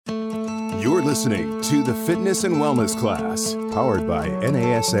You're listening to the Fitness and Wellness Class, powered by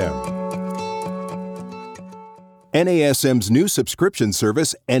NASM. NASM's new subscription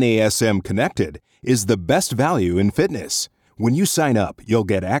service, NASM Connected, is the best value in fitness. When you sign up, you'll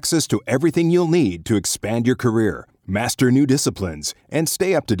get access to everything you'll need to expand your career, master new disciplines, and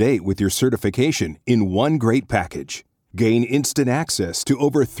stay up to date with your certification in one great package. Gain instant access to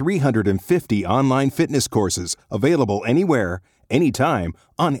over 350 online fitness courses available anywhere, anytime,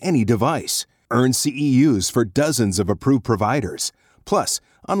 on any device. Earn CEUs for dozens of approved providers. Plus,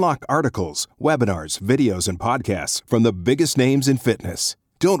 unlock articles, webinars, videos, and podcasts from the biggest names in fitness.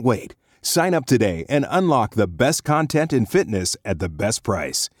 Don't wait. Sign up today and unlock the best content in fitness at the best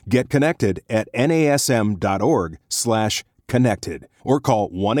price. Get connected at nasm.org/connected or call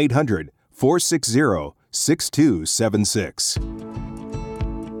 1-800-460-6276.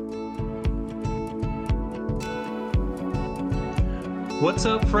 What's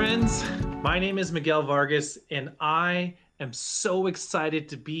up, friends? My name is Miguel Vargas, and I am so excited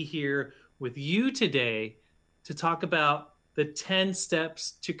to be here with you today to talk about the 10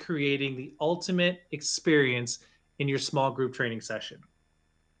 steps to creating the ultimate experience in your small group training session.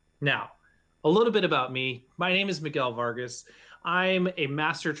 Now, a little bit about me. My name is Miguel Vargas. I'm a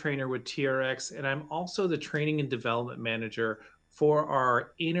master trainer with TRX, and I'm also the training and development manager for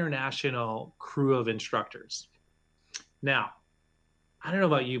our international crew of instructors. Now, I don't know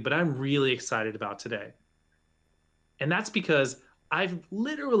about you, but I'm really excited about today. And that's because I've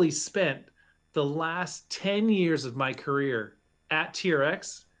literally spent the last 10 years of my career at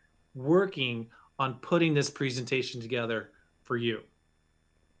TRX working on putting this presentation together for you.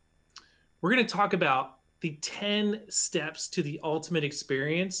 We're going to talk about the 10 steps to the ultimate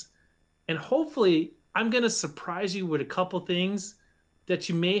experience. And hopefully I'm going to surprise you with a couple things that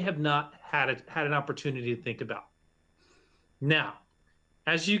you may have not had an opportunity to think about. Now,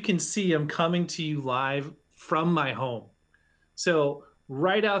 as you can see, I'm coming to you live from my home. So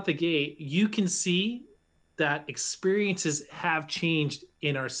right out the gate, you can see that experiences have changed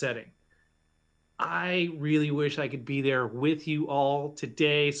in our setting. I really wish I could be there with you all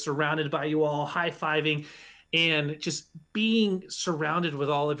today, surrounded by you all, high-fiving, and just being surrounded with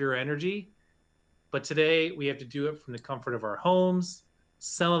all of your energy. But today we have to do it from the comfort of our homes.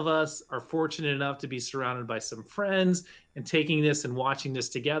 Some of us are fortunate enough to be surrounded by some friends and taking this and watching this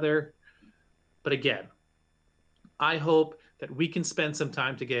together. But again, I hope that we can spend some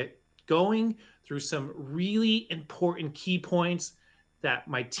time to get going through some really important key points that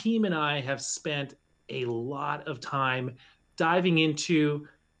my team and I have spent a lot of time diving into,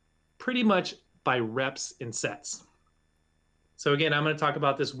 pretty much by reps and sets. So again, I'm going to talk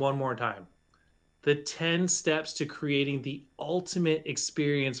about this one more time. The 10 steps to creating the ultimate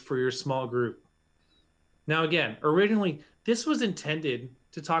experience for your small group. Now, again, originally, this was intended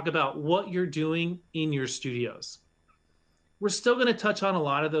to talk about what you're doing in your studios. We're still going to touch on a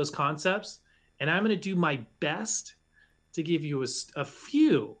lot of those concepts, and I'm going to do my best to give you a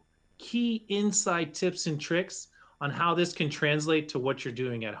few key inside tips and tricks on how this can translate to what you're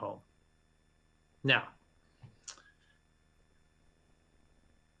doing at home. Now,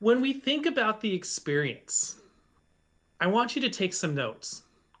 when we think about the experience, I want you to take some notes.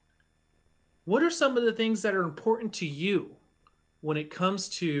 What are some of the things that are important to you when it comes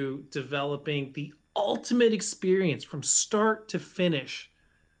to developing the ultimate experience from start to finish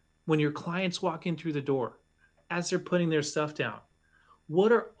when your clients walk in through the door, as they're putting their stuff down?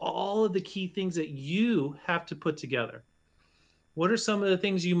 What are all of the key things that you have to put together? What are some of the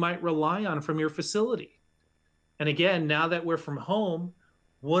things you might rely on from your facility? And again, now that we're from home,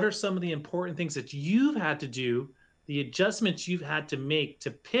 what are some of the important things that you've had to do, the adjustments you've had to make to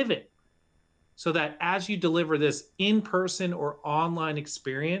pivot so that as you deliver this in-person or online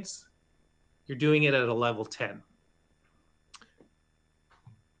experience, you're doing it at a level 10?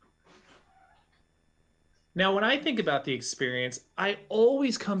 Now, when I think about the experience, I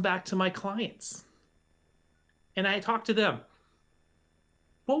always come back to my clients and I talk to them.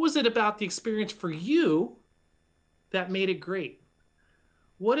 What was it about the experience for you that made it great?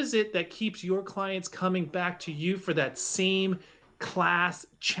 What is it that keeps your clients coming back to you for that same class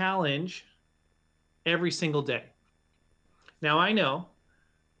challenge every single day? Now, I know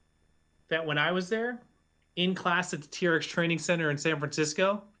that when I was there in class at the TRX Training Center in San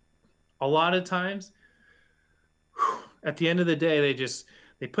Francisco, a lot of times at the end of the day,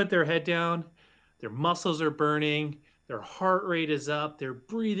 they put their head down, their muscles are burning, their heart rate is up, they're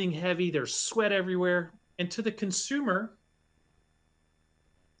breathing heavy, there's sweat everywhere. And to the consumer,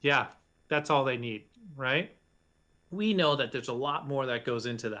 yeah, that's all they need, right? We know that there's a lot more that goes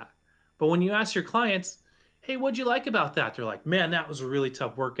into that. But when you ask your clients, Hey, what'd you like about that? They're like, man, that was a really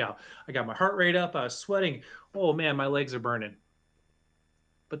tough workout. I got my heart rate up. I was sweating. Oh man, my legs are burning.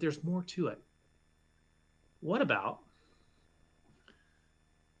 But there's more to it. What about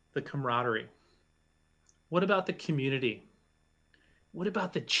the camaraderie? What about the community? What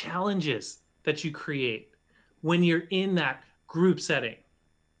about the challenges that you create when you're in that group setting?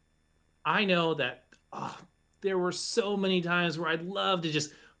 I know that there were so many times where I'd love to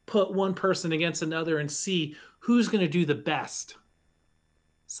just put one person against another and see who's going to do the best.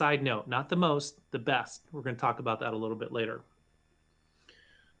 Side note, not the most, the best. We're going to talk about that a little bit later.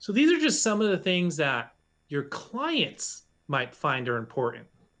 So these are just some of the things that your clients might find are important.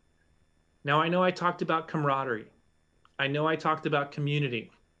 Now, I know I talked about camaraderie. I know I talked about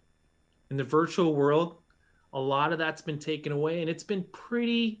community. In the virtual world, a lot of that's been taken away, and it's been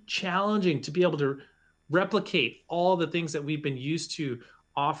pretty challenging to be able to replicate all the things that we've been used to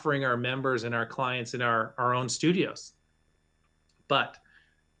offering our members and our clients in our own studios. But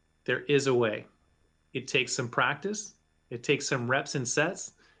there is a way. It takes some practice, it takes some reps and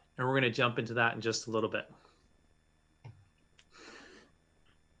sets, and we're going to jump into that in just a little bit.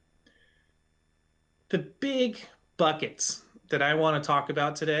 The big buckets that I want to talk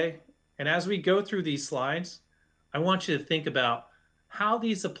about today, and as we go through these slides, I want you to think about how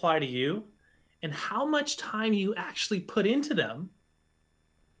these apply to you and how much time you actually put into them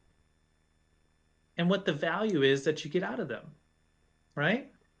and what the value is that you get out of them,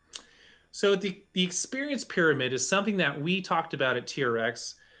 right? So the experience pyramid is something that we talked about at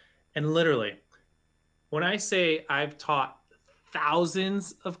TRX. And literally, when I say I've taught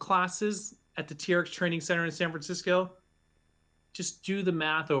thousands of classes at the TRX Training Center in San Francisco, just do the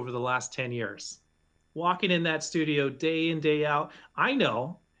math over the last 10 years. Walking in that studio day in, day out, I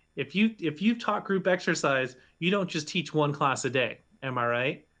know if you've taught group exercise, you don't just teach one class a day. Am I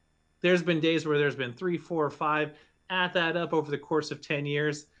right? There's been days where there's been 3, 4, 5. Add that up over the course of 10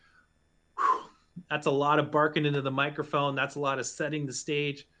 years. Whew, that's a lot of barking into the microphone. That's a lot of setting the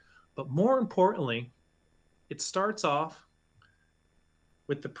stage. But more importantly, it starts off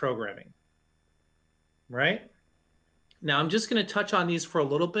with the programming, right? Now, I'm just going to touch on these for a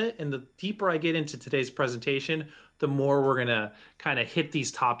little bit, and the deeper I get into today's presentation, the more we're going to kind of hit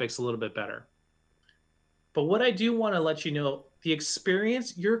these topics a little bit better. But what I do want to let you know, the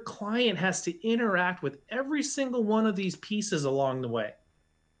experience, your client has to interact with every single one of these pieces along the way.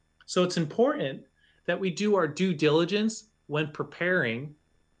 So it's important that we do our due diligence when preparing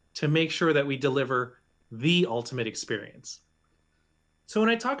to make sure that we deliver the ultimate experience. So when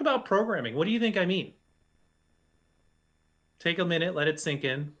I talk about programming, what do you think I mean? Take a minute, let it sink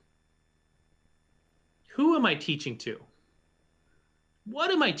in. Who am I teaching to?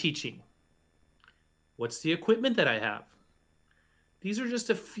 What am I teaching? What's the equipment that I have? These are just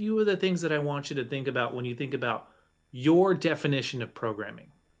a few of the things that I want you to think about when you think about your definition of programming.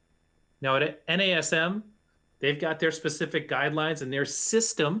 Now at NASM, they've got their specific guidelines and their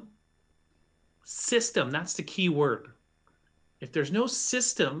system, that's the key word. If there's no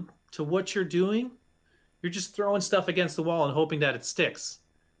system to what you're doing, you're just throwing stuff against the wall and hoping that it sticks.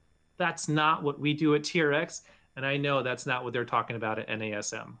 That's not what we do at TRX, and I know that's not what they're talking about at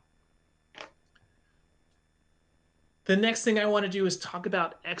NASM. The next thing I want to do is talk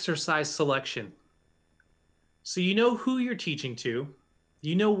about exercise selection. So you know who you're teaching to,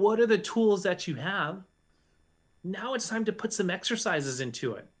 you know what are the tools that you have. Now it's time to put some exercises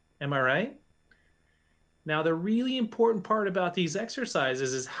into it. Am I right? Now, the really important part about these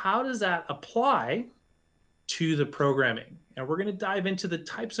exercises is how does that apply to the programming? And we're going to dive into the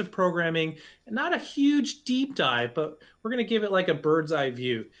types of programming, and not a huge deep dive, but we're going to give it like a bird's eye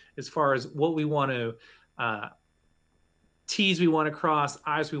view as far as what we want to T's we want to cross,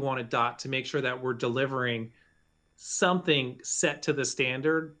 I's we want to dot to make sure that we're delivering something set to the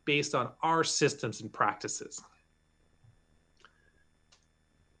standard based on our systems and practices.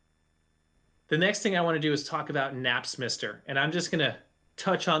 The next thing I want to do is talk about NAPSMister, and I'm just going to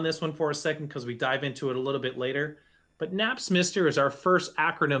touch on this one for a second because we dive into it a little bit later. But NAPSMister is our first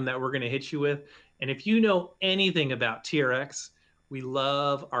acronym that we're going to hit you with. And if you know anything about TRX, we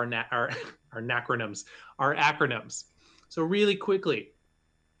love our acronyms. So really quickly,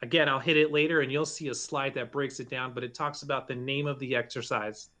 again, I'll hit it later and you'll see a slide that breaks it down, but it talks about the name of the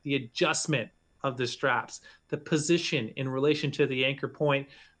exercise, the adjustment of the straps, the position in relation to the anchor point,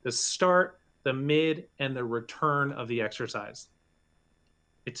 the start, the mid, and the return of the exercise.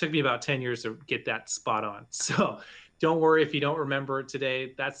 It took me about 10 years to get that spot on. So don't worry if you don't remember it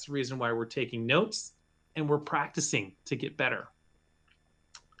today. That's the reason why we're taking notes and we're practicing to get better.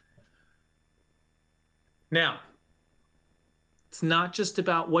 Now, It's not just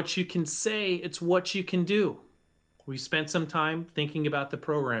about what you can say, it's what you can do. We spent some time thinking about the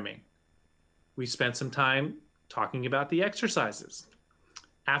programming. We spent some time talking about the exercises.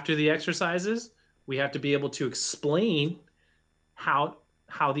 After the exercises, we have to be able to explain how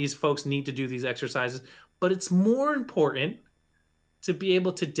these folks need to do these exercises, but it's more important to be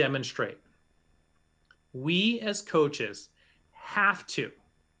able to demonstrate. We as coaches have to, I'm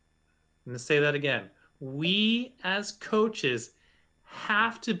going to say that again. We as coaches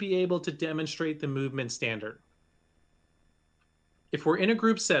have to be able to demonstrate the movement standard. If we're in a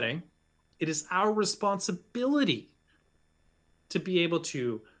group setting, it is our responsibility to be able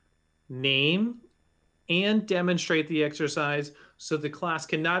to name and demonstrate the exercise so the class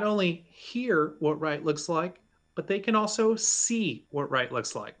can not only hear what right looks like, but they can also see what right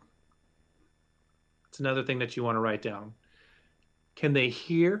looks like. It's another thing that you want to write down. Can they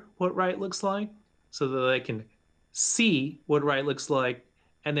hear what right looks like so that they can see what right looks like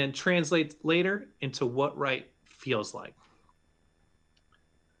and then translate later into what right feels like?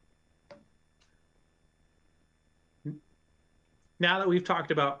 Now that we've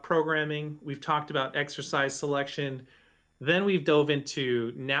talked about programming, we've talked about exercise selection, then we've dove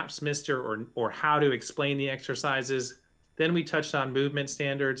into NAPSMISTER or how to explain the exercises. Then we touched on movement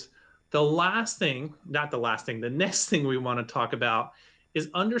standards. The next thing we want to talk about is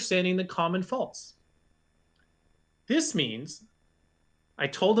understanding the common faults. This means I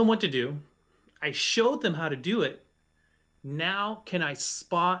told them what to do. I showed them how to do it. Now can I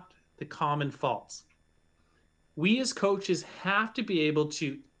spot the common faults? We as coaches have to be able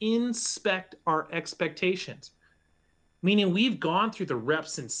to inspect our expectations, meaning we've gone through the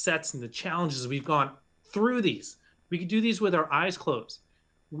reps and sets and the challenges. We've gone through these. We can do these with our eyes closed.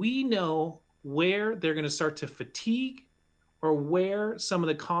 We know where they're going to start to fatigue or where some of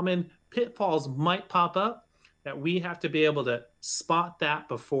the common pitfalls might pop up, that we have to be able to spot that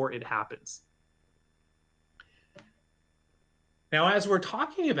before it happens. Now, as we're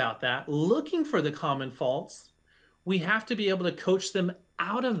talking about that, looking for the common faults, we have to be able to coach them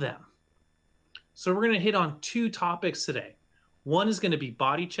out of them. So we're going to hit on two topics today. One is going to be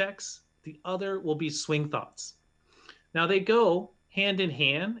body checks. The other will be swing thoughts. Now they go hand in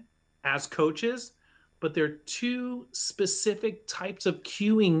hand as coaches, but they're two specific types of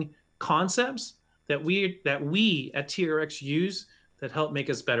cueing concepts that we at TRX use that help make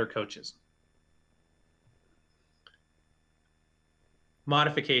us better coaches.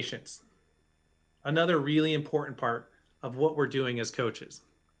 Modifications. Another really important part of what we're doing as coaches.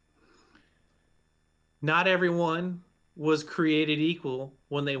 Not everyone was created equal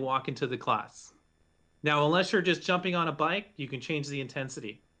when they walk into the class. Now, unless you're just jumping on a bike, you can change the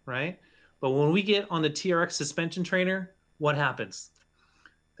intensity, right? But when we get on the TRX suspension trainer, what happens?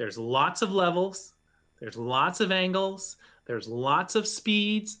 There's lots of levels, there's lots of angles, there's lots of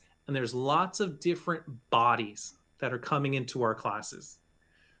speeds, and there's lots of different bodies that are coming into our classes.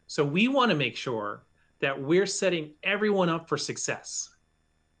 So we want to make sure that we're setting everyone up for success.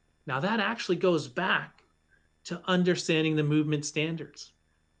 Now that actually goes back to understanding the movement standards.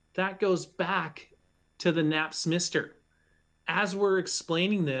 That goes back to the NAPSMISTER. As we're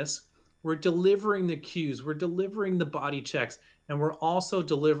explaining this, we're delivering the cues, we're delivering the body checks, and we're also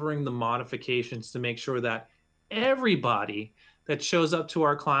delivering the modifications to make sure that everybody that shows up to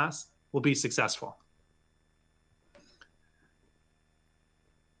our class will be successful.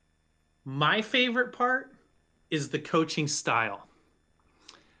 My favorite part is the coaching style.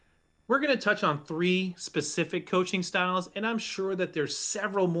 We're going to touch on 3 specific coaching styles, and I'm sure that there's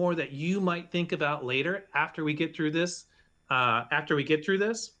several more that you might think about later after we get through this. But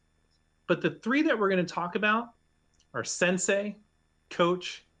the 3 that we're going to talk about are sensei,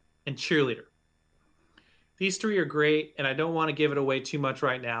 coach, and cheerleader. These 3 are great, and I don't want to give it away too much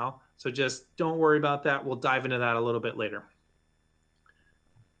right now, so just don't worry about that. We'll dive into that a little bit later.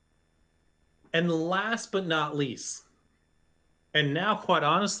 And last but not least, and now quite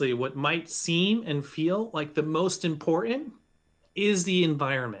honestly, what might seem and feel like the most important is the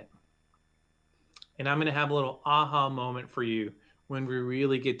environment. And I'm going to have a little aha moment for you when we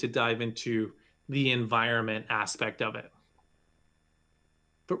really get to dive into the environment aspect of it.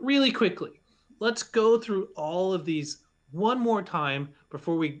 But really quickly, let's go through all of these one more time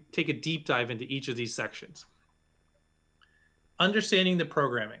before we take a deep dive into each of these sections. Understanding the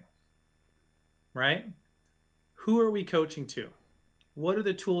programming, right? Who are we coaching to? What are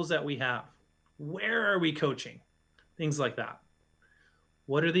the tools that we have? Where are we coaching? Things like that.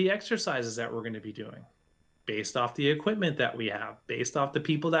 What are the exercises that we're going to be doing? Based off the equipment that we have, based off the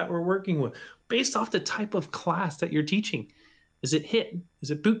people that we're working with, based off the type of class that you're teaching. Is it HIIT?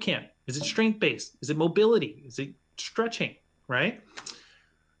 Is it boot camp? Is it strength-based? Is it mobility? Is it stretching, right?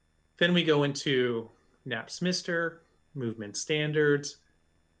 Then we go into Naps-Mister, movement standards,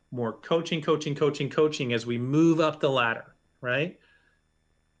 more coaching as we move up the ladder, right?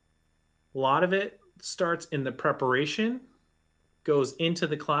 A lot of it starts in the preparation, goes into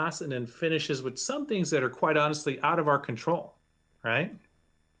the class, and then finishes with some things that are quite honestly out of our control, right?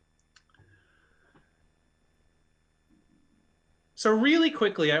 So really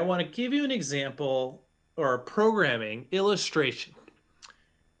quickly, I want to give you an example or a programming illustration.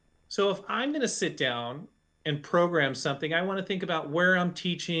 So if I'm going to sit down and program something, I want to think about where I'm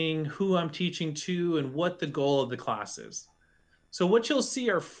teaching, who I'm teaching to, and what the goal of the class is. So what you'll see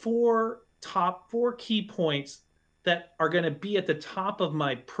are four key points that are going to be at the top of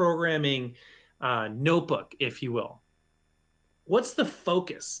my programming notebook, if you will. What's the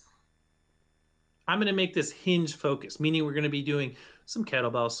focus? I'm going to make this hinge focus, meaning we're going to be doing some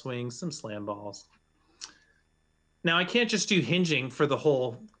kettlebell swings, some slam balls. Now, I can't just do hinging for the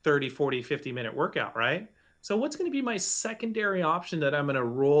whole 30, 40, 50-minute workout, right? So what's going to be my secondary option that I'm going to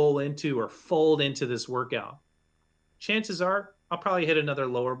roll into or fold into this workout? Chances are I'll probably hit another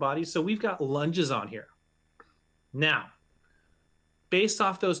lower body. So we've got lunges on here. Now, based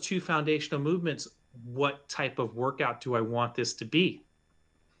off those two foundational movements, what type of workout do I want this to be?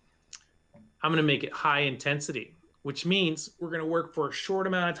 I'm going to make it high intensity, which means we're going to work for a short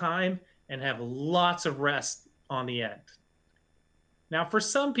amount of time and have lots of rest on the end. Now, for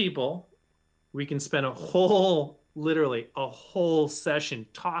some people, we can spend literally a whole session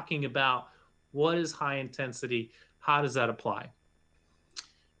talking about what is high intensity, how does that apply?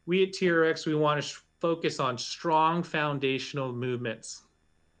 We at TRX, we want to focus on strong foundational movements,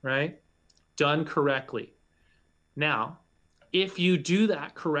 right? Done correctly. Now, if you do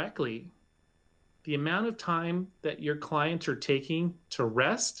that correctly, the amount of time that your clients are taking to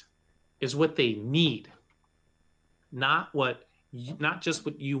rest is what they need, not just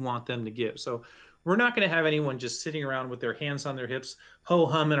what you want them to give. So we're not going to have anyone just sitting around with their hands on their hips,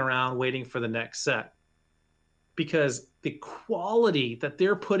 ho-humming around waiting for the next set, because the quality that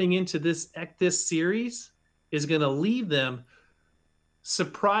they're putting into this series is going to leave them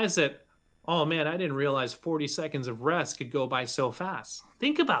surprised that, oh man, I didn't realize 40 seconds of rest could go by so fast.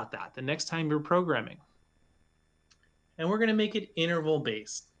 Think about that the next time you're programming. And we're going to make it interval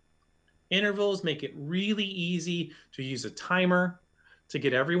based. Intervals make it really easy to use a timer, to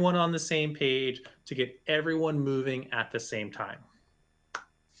get everyone on the same page, to get everyone moving at the same time.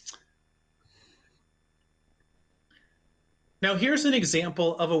 Now here's an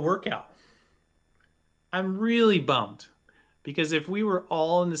example of a workout. I'm really bummed because if we were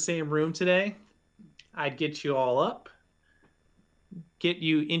all in the same room today, I'd get you all up, get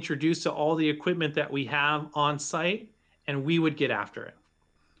you introduced to all the equipment that we have on site, and we would get after it.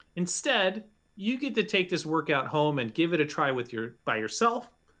 Instead, you get to take this workout home and give it a try by yourself,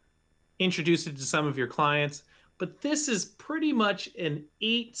 introduce it to some of your clients, but this is pretty much an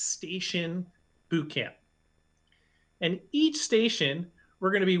 8-station boot camp. And each station, we're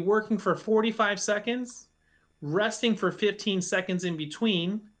going to be working for 45 seconds, resting for 15 seconds in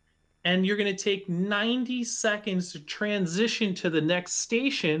between, and you're going to take 90 seconds to transition to the next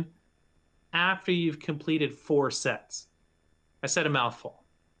station after you've completed 4 sets. I said a mouthful.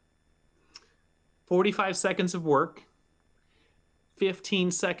 45 seconds of work,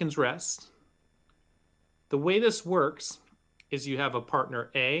 15 seconds rest. The way this works is you have a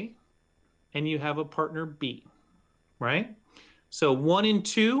partner A and you have a partner B, right? So 1 and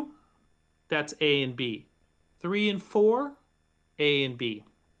 2, that's A and B. 3 and 4, A and B.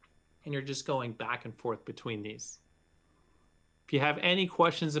 And you're just going back and forth between these. If you have any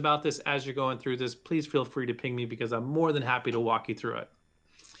questions about this as you're going through this, please feel free to ping me because I'm more than happy to walk you through it.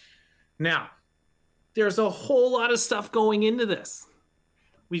 Now, there's a whole lot of stuff going into this.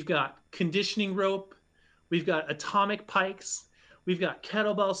 We've got conditioning rope, we've got atomic pikes, we've got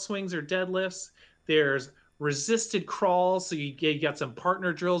kettlebell swings or deadlifts, there's resisted crawls, so you got some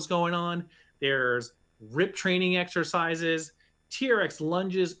partner drills going on, there's rip training exercises, TRX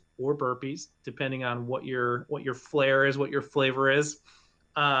lunges or burpees, depending on what your flair is, what your flavor is.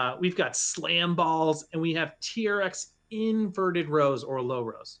 We've got slam balls, and we have TRX inverted rows or low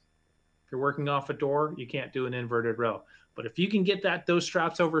rows. If you're working off a door, you can't do an inverted row. But if you can get those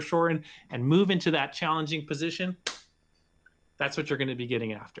straps over shortened and move into that challenging position, that's what you're going to be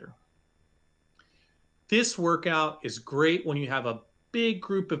getting after. This workout is great when you have a big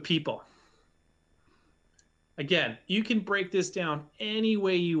group of people. Again, you can break this down any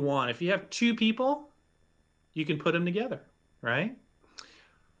way you want. If you have 2 people, you can put them together, right?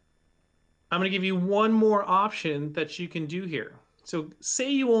 I'm going to give you one more option that you can do here. So say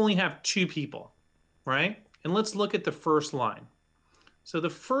you only have 2 people, right? And let's look at the first line. So the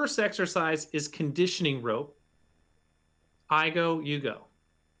first exercise is conditioning rope. I go, you go.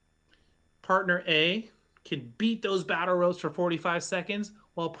 Partner A can beat those battle ropes for 45 seconds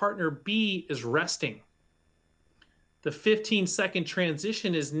while partner B is resting. The 15-second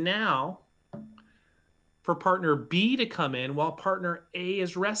transition is now for partner B to come in while partner A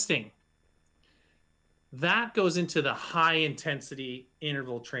is resting. That goes into the high intensity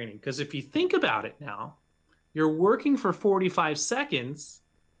interval training. Because if you think about it now, you're working for 45 seconds,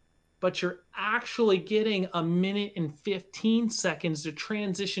 but you're actually getting 1 minute and 15 seconds to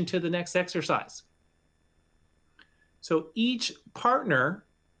transition to the next exercise. So each partner,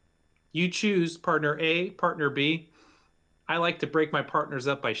 you choose partner A, partner B. I like to break my partners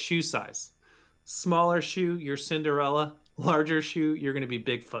up by shoe size. Smaller shoe, you're Cinderella. Larger shoe, you're going to be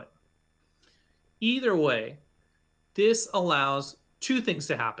Bigfoot. Either way, this allows two things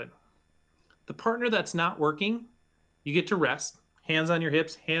to happen. The partner that's not working, you get to rest. Hands on your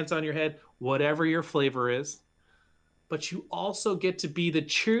hips, hands on your head, whatever your flavor is. But you also get to be the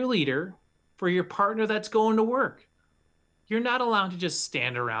cheerleader for your partner that's going to work. You're not allowed to just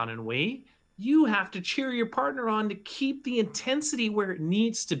stand around and wait. You have to cheer your partner on to keep the intensity where it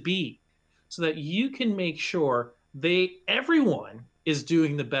needs to be so that you can make sure everyone is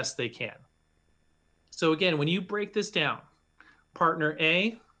doing the best they can. So again, when you break this down, partner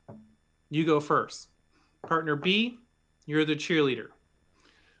A, you go first. Partner B, you're the cheerleader.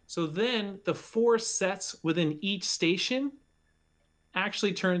 So then the 4 sets within each station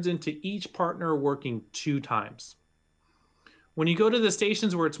actually turns into each partner working 2 times. When you go to the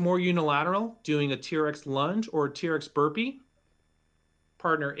stations where it's more unilateral, doing a TRX lunge or a TRX burpee,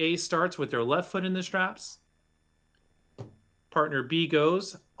 partner A starts with their left foot in the straps. Partner B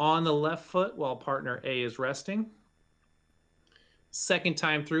goes on the left foot while partner A is resting. Second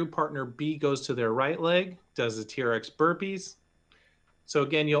time through, partner B goes to their right leg, does the TRX burpees. So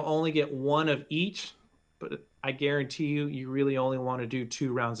again, you'll only get 1 of each, but I guarantee you really only want to do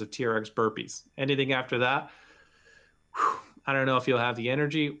 2 rounds of TRX burpees. Anything after that, I don't know if you'll have the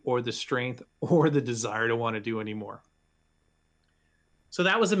energy or the strength or the desire to want to do anymore. So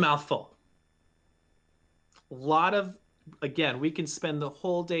that was a mouthful. Again, we can spend the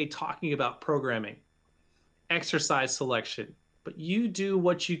whole day talking about programming, exercise selection, but you do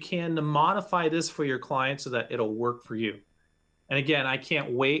what you can to modify this for your client so that it'll work for you. And again, I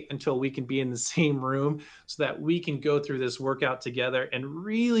can't wait until we can be in the same room so that we can go through this workout together and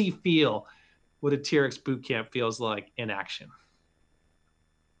really feel what a TRX bootcamp feels like in action.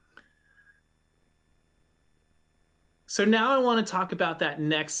 So now I want to talk about that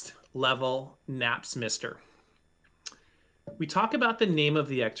next level, Naps Mister. We talk about the name of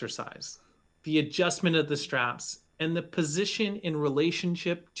the exercise, the adjustment of the straps, and the position in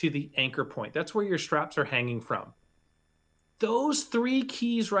relationship to the anchor point. That's where your straps are hanging from. Those 3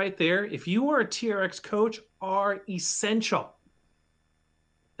 keys right there, if you are a TRX coach, are essential.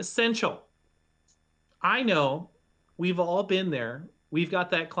 Essential. I know we've all been there. We've got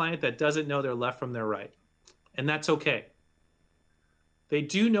that client that doesn't know their left from their right, and that's okay. They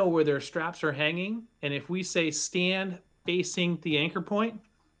do know where their straps are hanging, and if we say stand facing the anchor point,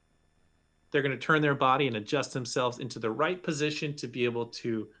 they're going to turn their body and adjust themselves into the right position to be able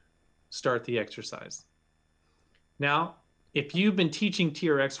to start the exercise. Now, if you've been teaching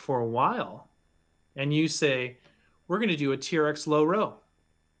TRX for a while and you say, we're going to do a TRX low row,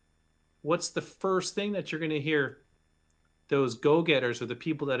 what's the first thing that you're going to hear those go-getters or the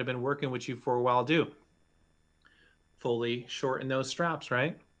people that have been working with you for a while do? Fully shorten those straps,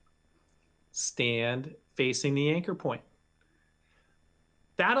 right? Stand facing the anchor point.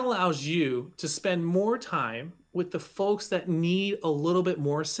 That allows you to spend more time with the folks that need a little bit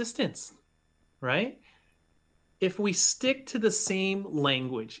more assistance, right? If we stick to the same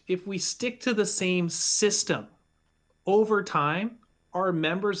language, if we stick to the same system over time, our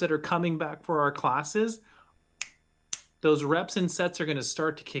members that are coming back for our classes, those reps and sets are going to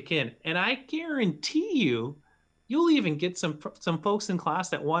start to kick in. And I guarantee you'll even get some folks in class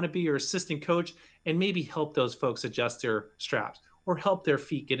that want to be your assistant coach and maybe help those folks adjust their straps or help their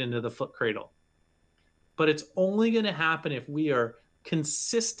feet get into the foot cradle. But it's only going to happen if we are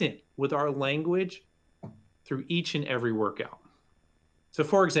consistent with our language through each and every workout. So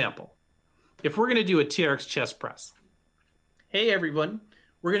for example, if we're going to do a TRX chest press, hey everyone,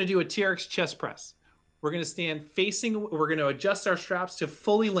 we're going to do a TRX chest press. We're going to stand facing, we're going to adjust our straps to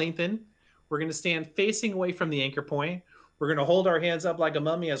fully lengthen. We're going to stand facing away from the anchor point. We're going to hold our hands up like a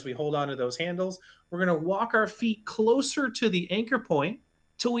mummy as we hold onto those handles. We're going to walk our feet closer to the anchor point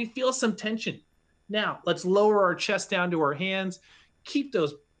till we feel some tension. Now, let's lower our chest down to our hands. Keep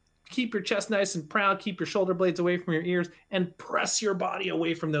those Keep your chest nice and proud, keep your shoulder blades away from your ears, and press your body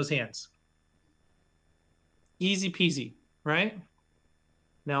away from those hands. Easy peasy, right?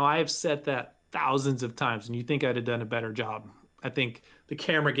 Now, I have said that thousands of times, and you think I'd have done a better job. I think the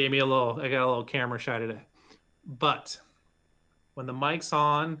camera gave me I got a little camera shy today. But when the mic's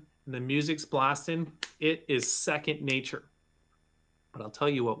on and the music's blasting, it is second nature. But I'll tell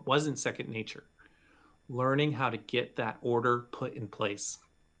you what wasn't second nature: learning how to get that order put in place.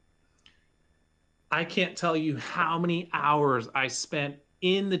 I can't tell you how many hours I spent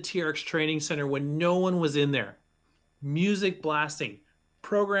in the TRX training center when no one was in there. Music blasting,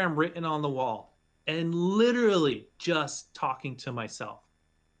 program written on the wall, and literally just talking to myself.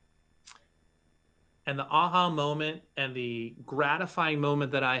 And the aha moment and the gratifying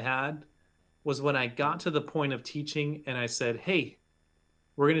moment that I had was when I got to the point of teaching and I said, hey,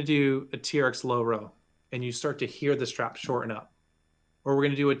 we're going to do a TRX low row. And you start to hear the strap shorten up. Or we're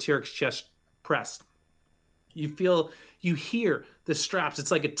going to do a TRX chest press. You hear the straps.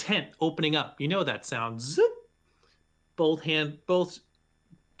 It's like a tent opening up. You know that sound. Zip. Both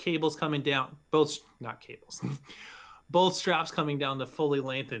cables coming down. Not cables. Both straps coming down to fully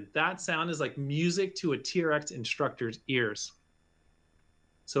lengthened. That sound is like music to a TRX instructor's ears.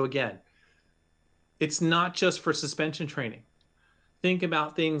 So again, it's not just for suspension training. Think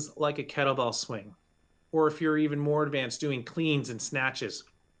about things like a kettlebell swing, or if you're even more advanced, doing cleans and snatches.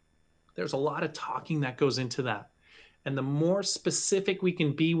 There's a lot of talking that goes into that. And the more specific we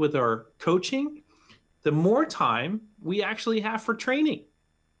can be with our coaching, the more time we actually have for training.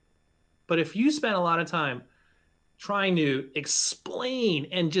 But if you spend a lot of time trying to explain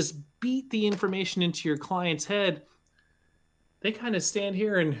and just beat the information into your client's head, they kind of stand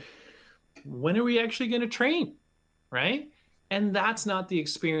here and when are we actually going to train, right? And that's not the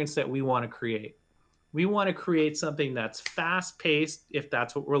experience that we want to create. We want to create something that's fast-paced, if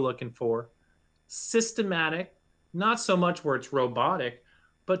that's what we're looking for, systematic, not so much where it's robotic,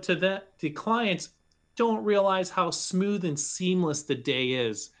 but the clients don't realize how smooth and seamless the day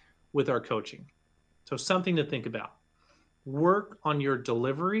is with our coaching. So something to think about. Work on your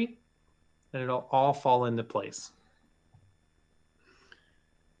delivery, and it'll all fall into place.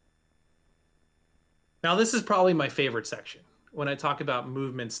 Now, this is probably my favorite section when I talk about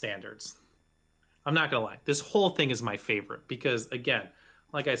movement standards. I'm not going to lie. This whole thing is my favorite because, again,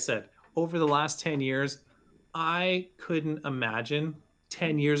 like I said, over the last 10 years, I couldn't imagine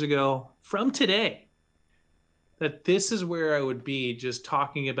 10 years ago from today that this is where I would be, just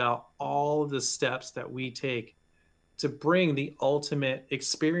talking about all of the steps that we take to bring the ultimate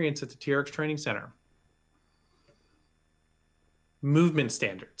experience at the TRX Training Center. Movement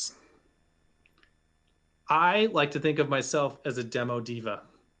standards. I like to think of myself as a demo diva.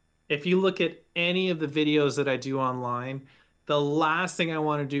 If you look at any of the videos that I do online, the last thing I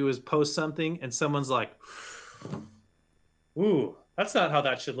want to do is post something and someone's like, ooh, that's not how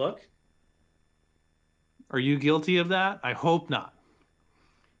that should look. Are you guilty of that? I hope not.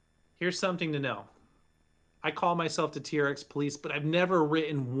 Here's something to know. I call myself the TRX police, but I've never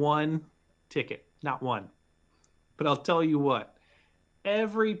written one ticket, not one. But I'll tell you what,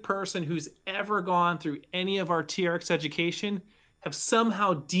 every person who's ever gone through any of our TRX education have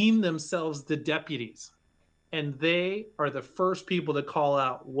somehow deemed themselves the deputies. And they are the first people to call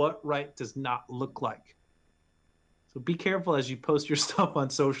out what right does not look like. So be careful as you post your stuff on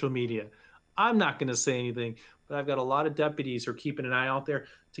social media. I'm not going to say anything, but I've got a lot of deputies who are keeping an eye out there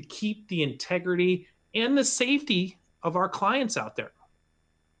to keep the integrity and the safety of our clients out there.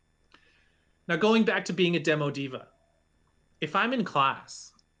 Now, going back to being a demo diva, if I'm in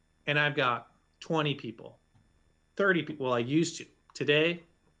class and I've got 20 people, 30 people, well, I used to. Today,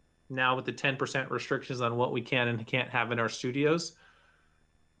 now with the 10% restrictions on what we can and can't have in our studios,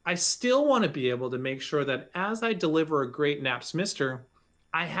 I still want to be able to make sure that as I deliver a great NAPSMister,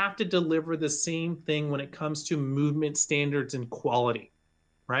 I have to deliver the same thing when it comes to movement standards and quality,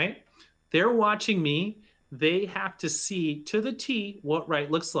 right? They're watching me. They have to see to the T what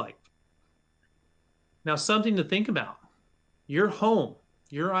right looks like. Now, something to think about. You're home.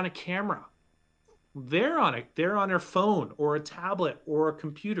 You're on a camera. They're on their phone or a tablet or a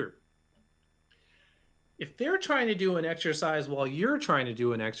computer. If they're trying to do an exercise while you're trying to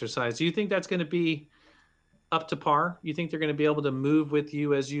do an exercise, do you think that's going to be up to par? You think they're going to be able to move with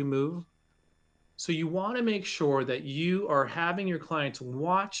you as you move? So you want to make sure that you are having your clients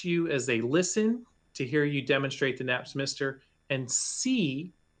watch you as they listen to hear you demonstrate the NAPSMister and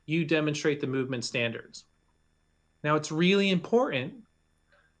see you demonstrate the movement standards. Now, it's really important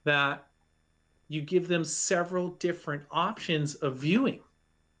that you give them several different options of viewing,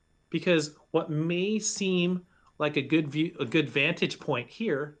 because what may seem like a good vantage point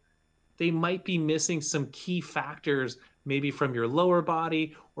here they might be missing some key factors, maybe from your lower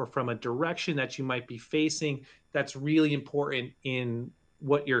body or from a direction that you might be facing, that's really important in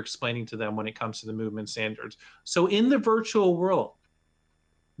what you're explaining to them when it comes to the movement standards. So in the virtual world,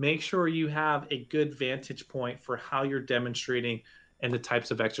 make sure you have a good vantage point for how you're demonstrating and the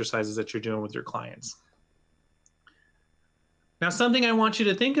types of exercises that you're doing with your clients. Now, something I want you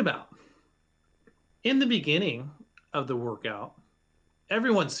to think about. In the beginning of the workout,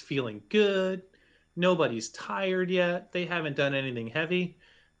 everyone's feeling good. Nobody's tired yet. They haven't done anything heavy.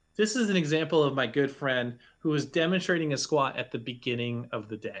 This is an example of my good friend who was demonstrating a squat at the beginning of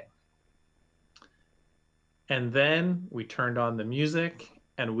the day. And then we turned on the music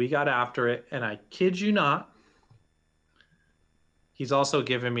and we got after it. And I kid you not, he's also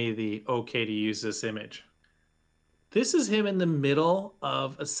given me the okay to use this image. This is him in the middle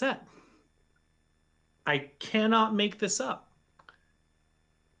of a set. I cannot make this up.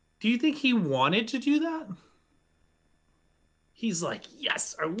 Do you think he wanted to do that? He's like,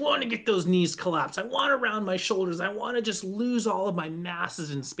 yes, I want to get those knees collapsed. I want to round my shoulders. I want to just lose all of my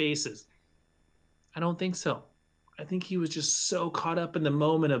masses and spaces. I don't think so. I think he was just so caught up in the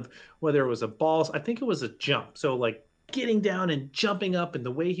moment of whether it was a ball. I think it was a jump. So like getting down and jumping up and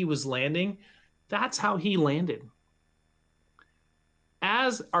the way he was landing, that's how he landed.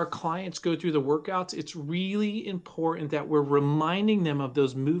 As our clients go through the workouts, it's really important that we're reminding them of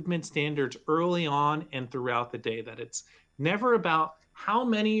those movement standards early on and throughout the day, that it's never about how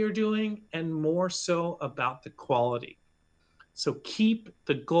many you're doing and more so about the quality. So keep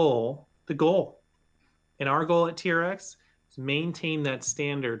the goal. And our goal at TRX is maintain that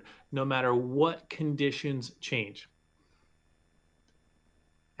standard no matter what conditions change.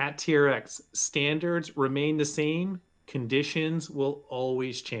 At TRX, standards remain the same. Conditions will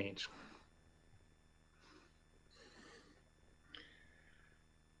always change.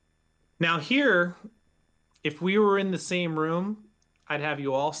 Now here, if we were in the same room, I'd have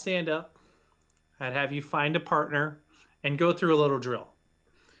you all stand up. I'd have you find a partner and go through a little drill.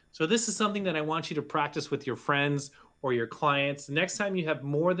 So this is something that I want you to practice with your friends or your clients. The next time you have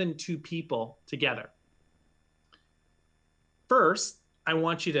more than 2 people together. First, I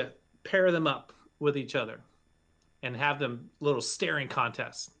want you to pair them up with each other and have them little staring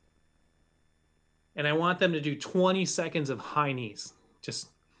contests. And I want them to do 20 seconds of high knees. Just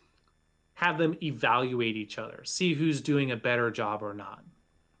have them evaluate each other, see who's doing a better job or not.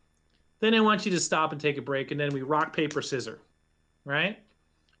 Then I want you to stop and take a break, and then we rock, paper, scissors, right?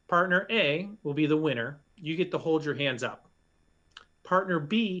 Partner A will be the winner. You get to hold your hands up. Partner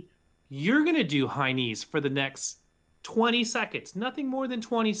B, you're gonna do high knees for the next 20 seconds, nothing more than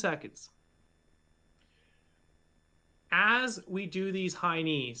 20 seconds. As we do these high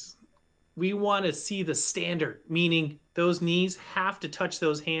knees, we want to see the standard, meaning those knees have to touch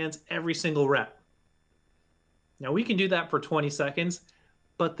those hands every single rep. Now we can do that for 20 seconds,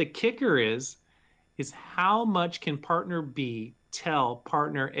 but the kicker is how much can partner B tell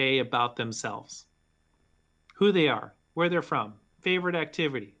partner A about themselves? Who they are, where they're from, favorite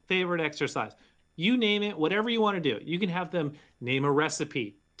activity, favorite exercise. You name it, whatever you want to do. You can have them name a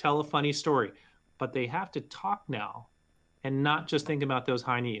recipe, tell a funny story, but they have to talk now and not just think about those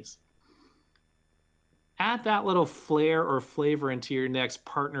high knees. Add that little flair or flavor into your next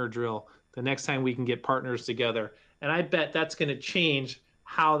partner drill the next time we can get partners together. And I bet that's going to change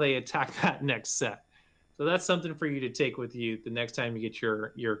how they attack that next set. So that's something for you to take with you the next time you get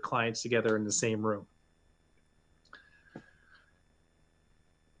your clients together in the same room.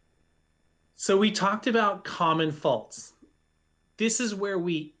 So we talked about common faults. This is where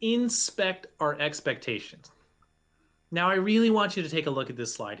we inspect our expectations. Now, I really want you to take a look at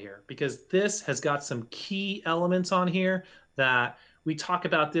this slide here because this has got some key elements on here that we talk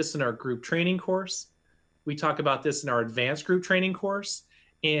about this in our group training course. We talk about this in our advanced group training course.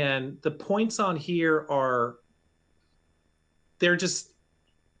 And the points on here are, they're just,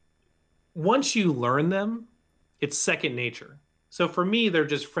 once you learn them, it's second nature. So for me, they're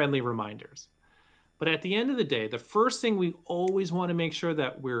just friendly reminders. But at the end of the day, the first thing we always want to make sure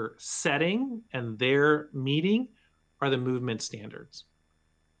that we're setting and they're meeting are the movement standards.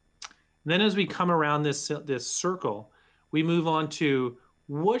 And then as we come around this circle, we move on to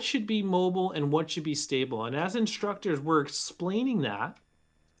what should be mobile and what should be stable. And as instructors, we're explaining that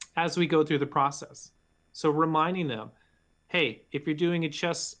as we go through the process. So reminding them, hey, if we're doing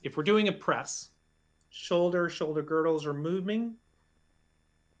a press, shoulder girdles are moving,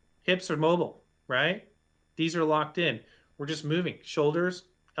 hips are mobile, right? These are locked in. We're just moving. Shoulders,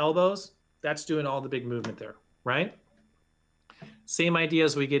 elbows, that's doing all the big movement there, right? Same idea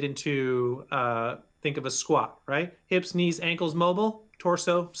as we get into, think of a squat, right? Hips, knees, ankles mobile,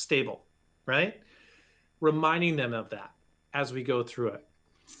 torso stable. right? Reminding them of that as we go through it.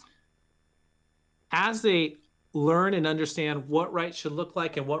 As they learn and understand what right should look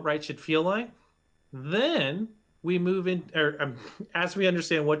like and what right should feel like, then we move in, as we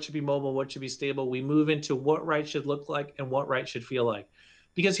understand what should be mobile, what should be stable, we move into what right should look like and what right should feel like.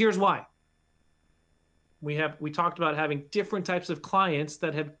 Because here's why. We talked about having different types of clients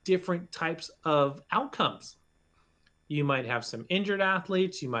that have different types of outcomes. You might have some injured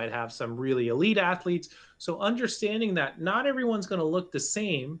athletes, you might have some really elite athletes. So understanding that not everyone's going to look the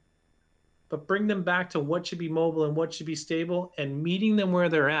same, but bring them back to what should be mobile and what should be stable and meeting them where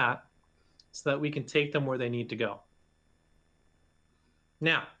they're at so that we can take them where they need to go.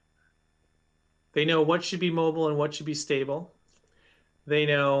 Now, they know what should be mobile and what should be stable. They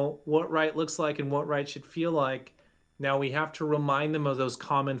know what right looks like and what right should feel like. Now we have to remind them of those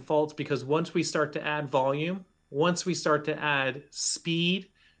common faults, because once we start to add volume, once we start to add speed,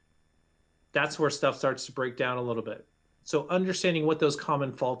 that's where stuff starts to break down a little bit. So understanding what those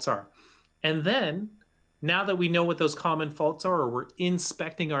common faults are. And then now that we know what those common faults are, or we're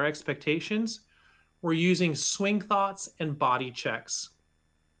inspecting our expectations, we're using swing thoughts and body checks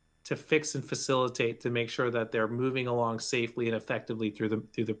to fix and facilitate, to make sure that they're moving along safely and effectively through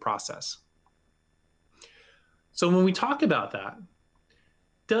the process. So when we talk about that,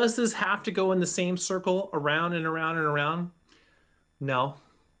 does this have to go in the same circle around and around and around? No.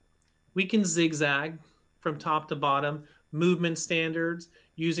 We can zigzag from top to bottom, movement standards,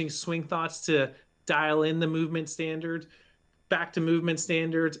 using swing thoughts to dial in the movement standards, back to movement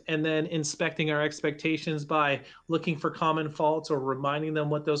standards, and then inspecting our expectations by looking for common faults or reminding them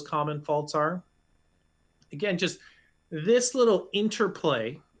what those common faults are. Again, just this little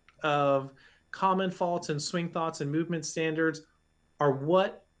interplay of common faults and swing thoughts and movement standards are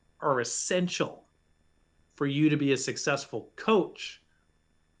what are essential for you to be a successful coach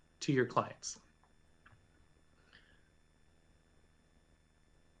to your clients.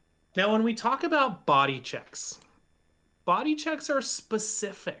 Now, when we talk about body checks are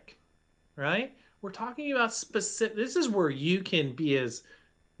specific, right? We're talking about specific. This is where you can be as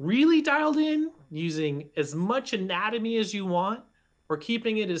really dialed in, using as much anatomy as you want, or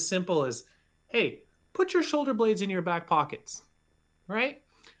keeping it as simple as, hey, put your shoulder blades in your back pockets, right?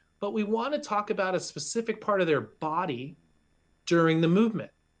 But we want to talk about a specific part of their body during the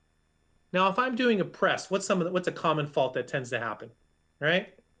movement. Now, if I'm doing a press, what's a common fault that tends to happen,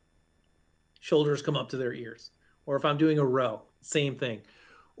 right? Shoulders come up to their ears. Or if I'm doing a row, same thing.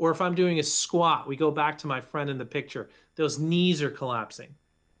 Or if I'm doing a squat, we go back to my friend in the picture, those knees are collapsing.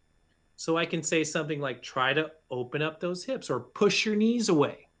 So I can say something like, try to open up those hips or push your knees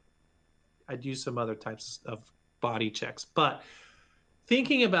away. I'd use some other types of body checks, but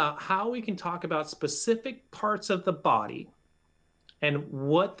thinking about how we can talk about specific parts of the body and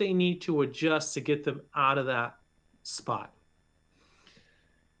what they need to adjust to get them out of that spot.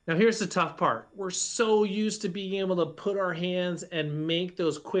 Now, here's the tough part. We're so used to being able to put our hands and make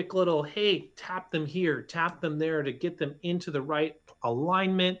those quick little, hey, tap them here, tap them there, to get them into the right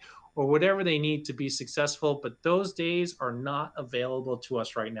alignment or whatever they need to be successful. But those days are not available to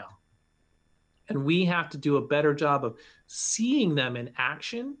us right now. And we have to do a better job of seeing them in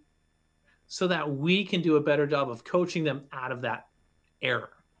action so that we can do a better job of coaching them out of that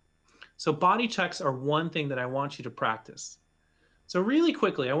error. So body checks are one thing that I want you to practice. So really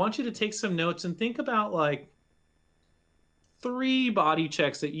quickly, I want you to take some notes and think about like 3 body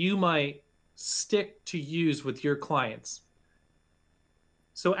checks that you might stick to use with your clients.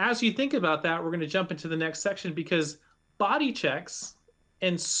 So as you think about that, we're going to jump into the next section, because body checks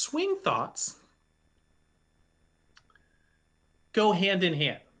and swing thoughts go hand in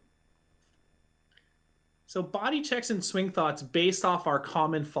hand. So body checks and swing thoughts based off our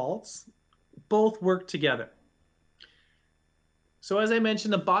common faults both work together. So as I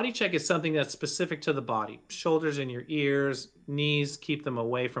mentioned, the body check is something that's specific to the body. Shoulders in your ears, knees, keep them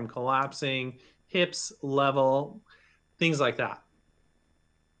away from collapsing, hips level, things like that.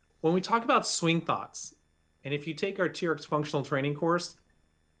 When we talk about swing thoughts, and if you take our TRX functional training course,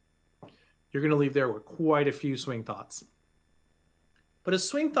 you're going to leave there with quite a few swing thoughts. But a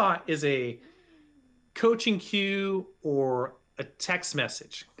swing thought is a coaching cue or a text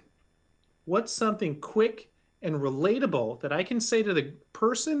message. What's something quick and relatable that I can say to the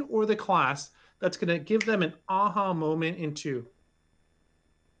person or the class that's going to give them an aha moment into,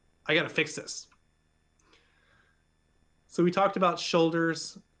 I got to fix this. So we talked about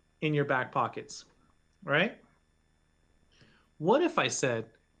shoulders in your back pockets, right? What if I said,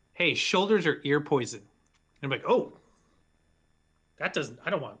 hey, shoulders are ear poison? And I'm like, oh, I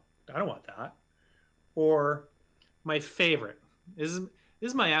don't want that. Or my favorite is This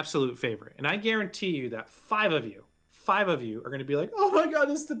is my absolute favorite. And I guarantee you that five of you are going to be like, oh my God,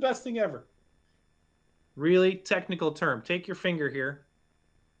 this is the best thing ever. Really technical term. Take your finger here,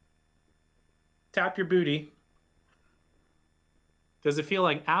 tap your booty. Does it feel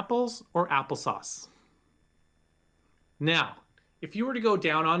like apples or applesauce? Now, if you were to go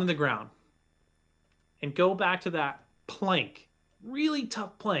down onto the ground and go back to that plank, really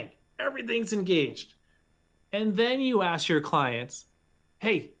tough plank, everything's engaged, and then you ask your clients,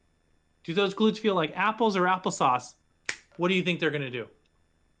 hey, do those glutes feel like apples or applesauce? What do you think they're going to do?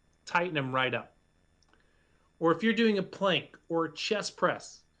 Tighten them right up. Or if you're doing a plank or a chest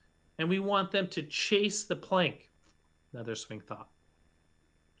press and we want them to chase the plank, another swing thought.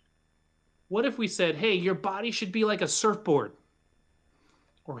 What if we said, hey, your body should be like a surfboard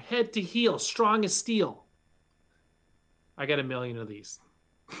or head to heel, strong as steel? I got a million of these.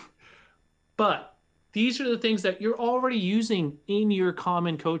 But these are the things that you're already using in your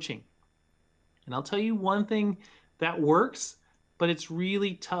common coaching. And I'll tell you one thing that works, but it's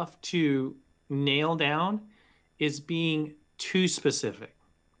really tough to nail down, is being too specific.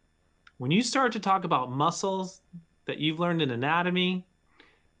 When you start to talk about muscles that you've learned in anatomy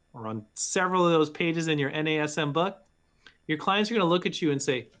or on several of those pages in your NASM book, your clients are going to look at you and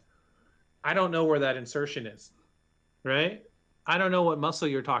say, I don't know where that insertion is, right? I don't know what muscle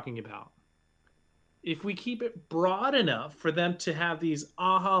you're talking about. If we keep it broad enough for them to have these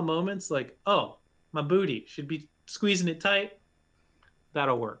aha moments like, oh, my booty should be squeezing it tight,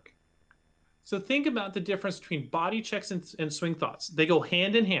 that'll work. So think about the difference between body checks and swing thoughts. They go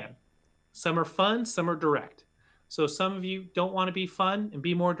hand in hand. Some are fun, some are direct. So some of you don't want to be fun and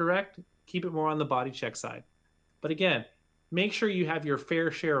be more direct, keep it more on the body check side. But again, make sure you have your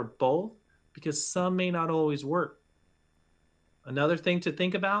fair share of both, because some may not always work. Another thing to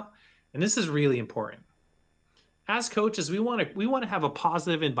think about, and this is really important. As coaches, we want to have a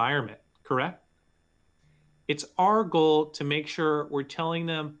positive environment, correct? It's our goal to make sure we're telling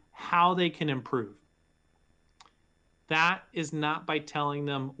them how they can improve. That is not by telling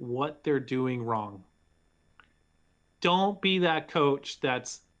them what they're doing wrong. Don't be that coach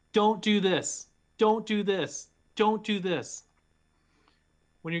that's, don't do this, don't do this, don't do this.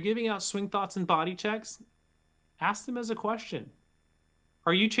 When you're giving out swing thoughts and body checks, ask them as a question.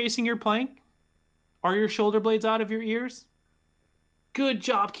 Are you chasing your plank? Are your shoulder blades out of your ears? Good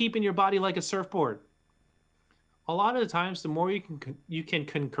job keeping your body like a surfboard. A lot of the times, the more you can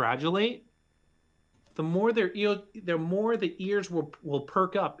congratulate, the more the ears will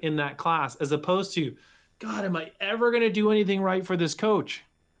perk up in that class, as opposed to, God, am I ever going to do anything right for this coach?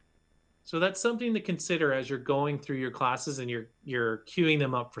 So that's something to consider as you're going through your classes and you're queuing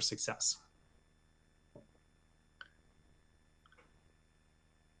them up for success.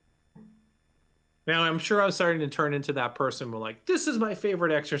 Now, I'm sure I was starting to turn into that person who like, this is my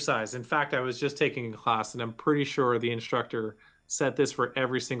favorite exercise. In fact, I was just taking a class and I'm pretty sure the instructor said this for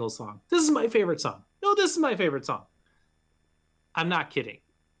every single song. This is my favorite song. No, this is my favorite song. I'm not kidding.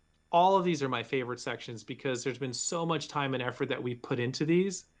 All of these are my favorite sections because there's been so much time and effort that we put into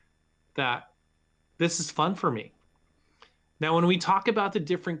these that this is fun for me. Now, when we talk about the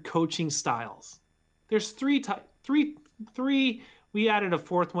different coaching styles, there's three, we added a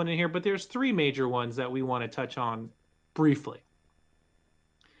fourth one in here, but there's three major ones that we want to touch on briefly.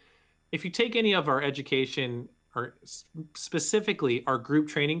 If you take any of our education, or specifically our group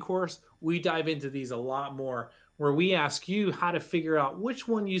training course, we dive into these a lot more, where we ask you how to figure out which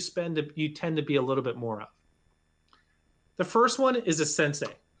one you tend to be a little bit more of. The first one is a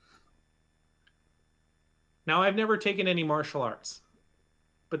sensei. Now, I've never taken any martial arts,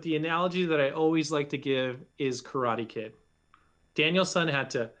 but the analogy that I always like to give is Karate Kid. Daniel-san had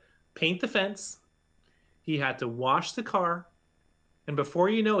to paint the fence, he had to wash the car, and before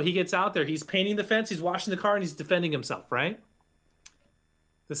you know it, he gets out there, he's painting the fence, he's washing the car, and he's defending himself, right?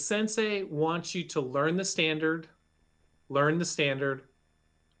 The sensei wants you to learn the standard,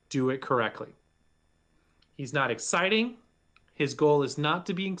 do it correctly. He's not exciting. His goal is not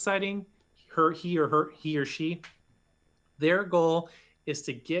to be exciting. He or she. Their goal is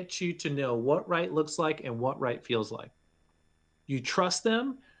to get you to know what right looks like and what right feels like. You trust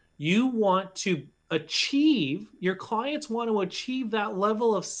them. You want to achieve, your clients want to achieve that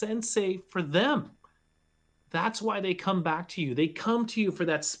level of sensei for them. That's why they come back to you. They come to you for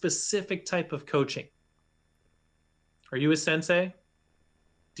that specific type of coaching. Are you a sensei?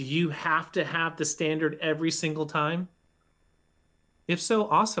 Do you have to have the standard every single time? If so,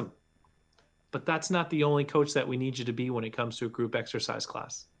 awesome. But that's not the only coach that we need you to be when it comes to a group exercise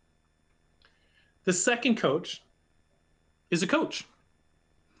class. The second coach is a coach.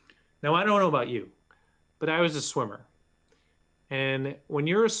 Now, I don't know about you, but I was a swimmer. And when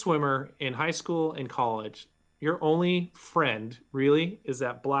you're a swimmer in high school and college, your only friend really is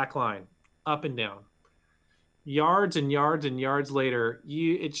that black line up and down. Yards and yards and yards later,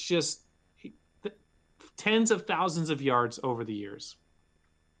 it's just tens of thousands of yards over the years.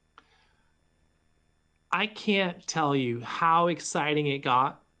 I can't tell you how exciting it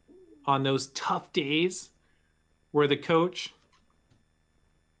got on those tough days where the coach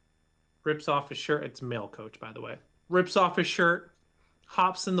rips off his shirt. It's male coach, by the way. Rips off his shirt,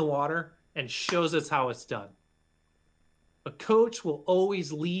 hops in the water, and shows us how it's done. A coach will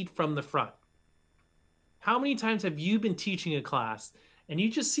always lead from the front. How many times have you been teaching a class and you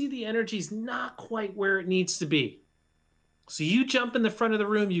just see the energy's not quite where it needs to be? So you jump in the front of the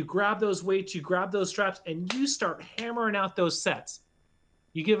room, you grab those weights, you grab those straps, and you start hammering out those sets.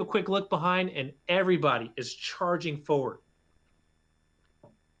 You give a quick look behind, and everybody is charging forward.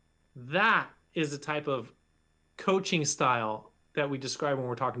 That is the type of coaching style that we describe when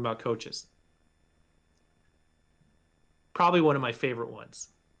we're talking about coaches. Probably one of my favorite ones.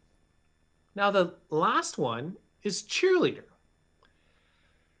 Now, the last one is cheerleader.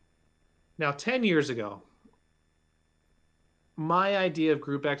 Now, 10 years ago, my idea of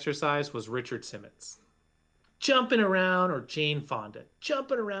group exercise was Richard Simmons. Jumping around, or Jane Fonda.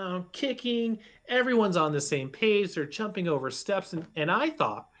 Jumping around, kicking, everyone's on the same page, they're jumping over steps, and I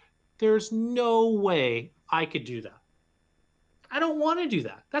thought, there's no way I could do that. I don't want to do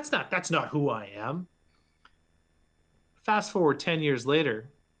that. That's not who I am. Fast forward 10 years later,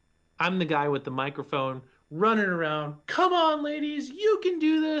 I'm the guy with the microphone running around. Come on, ladies, you can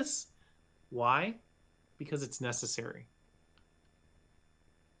do this. Why? Because it's necessary.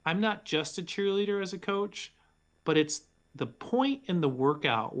 I'm not just a cheerleader as a coach, but it's the point in the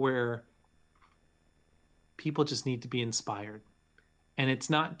workout where people just need to be inspired. And it's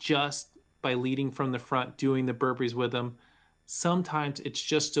not just by leading from the front, doing the burpees with them. Sometimes it's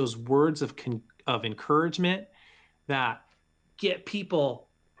just those words of encouragement that get people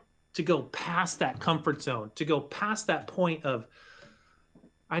to go past that comfort zone, to go past that point of,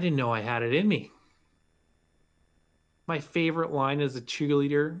 I didn't know I had it in me. My favorite line as a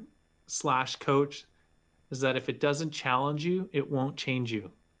cheerleader / coach is that if it doesn't challenge you, it won't change you.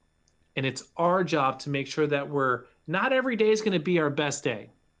 And it's our job to make sure that not every day is going to be our best day.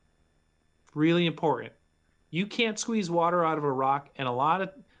 Really important. You can't squeeze water out of a rock, and a lot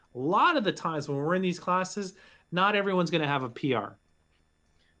of the times when we're in these classes, not everyone's going to have a PR.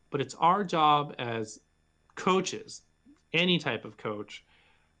 But it's our job as coaches, any type of coach,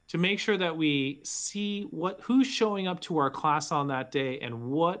 to make sure that we see who's showing up to our class on that day and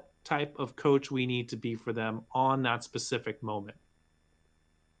what type of coach we need to be for them on that specific moment.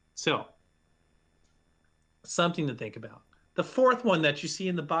 So, something to think about. The fourth one that you see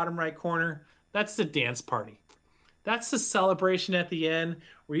in the bottom right corner, that's the dance party. That's the celebration at the end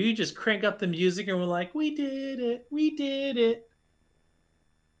where you just crank up the music and we're like, we did it, we did it.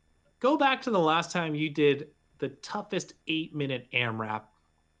 Go back to the last time you did the toughest 8-minute AMRAP.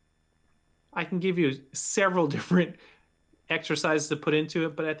 I can give you several different exercises to put into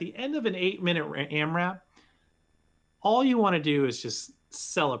it, but at the end of an 8-minute AMRAP, all you want to do is just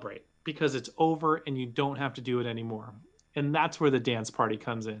celebrate because it's over and you don't have to do it anymore. And that's where the dance party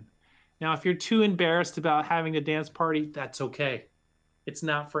comes in. Now, if you're too embarrassed about having a dance party, that's okay. It's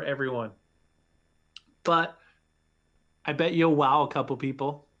not for everyone. But I bet you'll wow a couple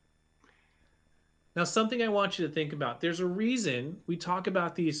people. Now, something I want you to think about. There's a reason we talk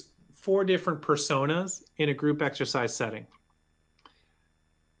about these 4 different personas in a group exercise setting.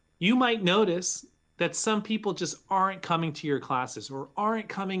 You might notice that some people just aren't coming to your classes or aren't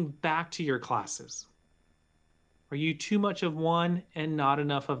coming back to your classes. Are you too much of one and not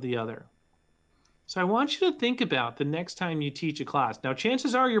enough of the other? So I want you to think about the next time you teach a class. Now,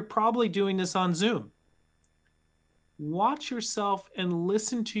 chances are you're probably doing this on Zoom. Watch yourself and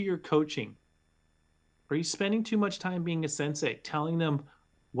listen to your coaching. Are you spending too much time being a sensei, telling them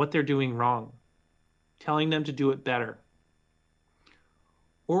what they're doing wrong, telling them to do it better?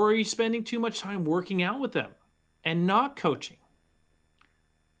 Or are you spending too much time working out with them and not coaching?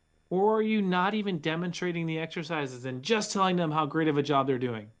 Or are you not even demonstrating the exercises and just telling them how great of a job they're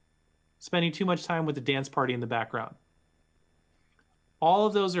doing? Spending too much time with the dance party in the background. All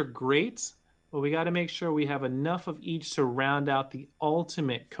of those are great, but we got to make sure we have enough of each to round out the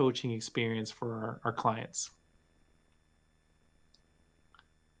ultimate coaching experience for our clients.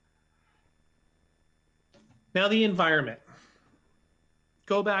 Now, the environment.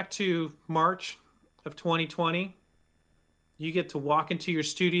 Go back to March of 2020. You get to walk into your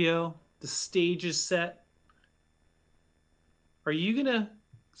studio. The stage is set. Are you going to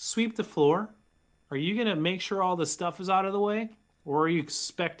sweep the floor? Are you going to make sure all the stuff is out of the way? Or are you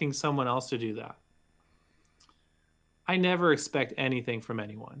expecting someone else to do that? I never expect anything from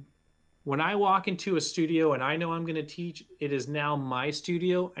anyone. When I walk into a studio and I know I'm going to teach, it is now my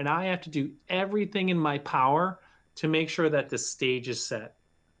studio, and I have to do everything in my power to make sure that the stage is set.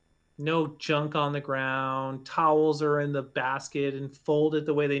 No junk on the ground, towels are in the basket and folded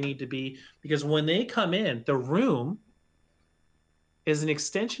the way they need to be. Because when they come in, the room is an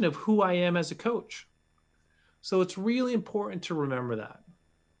extension of who I am as a coach. So it's really important to remember that.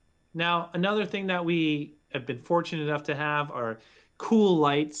 Now, another thing that we have been fortunate enough to have are cool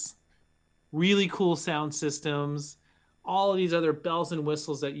lights, really cool sound systems, all of these other bells and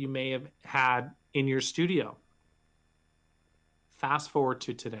whistles that you may have had in your studio. Fast forward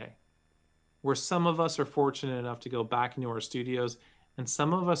to today, where some of us are fortunate enough to go back into our studios, and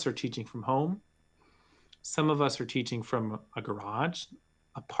some of us are teaching from home. Some of us are teaching from a garage,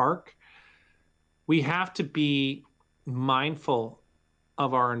 a park. We have to be mindful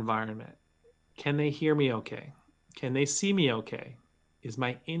of our environment. Can they hear me okay? Can they see me okay? Is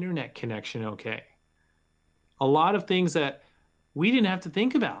my internet connection okay? A lot of things that we didn't have to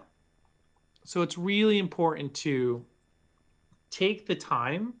think about. So it's really important to take the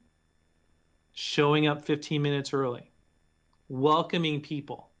time showing up 15 minutes early, welcoming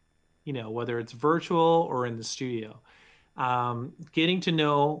people, whether it's virtual or in the studio, getting to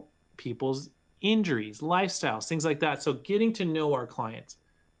know people's injuries, lifestyles, things like that. So getting to know our clients.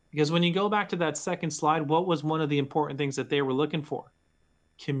 Because when you go back to that second slide, what was one of the important things that they were looking for?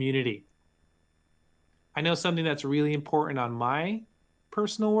 Community. I know something that's really important on my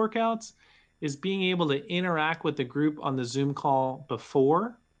personal workouts is being able to interact with the group on the Zoom call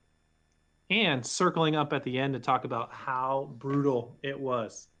before and circling up at the end to talk about how brutal it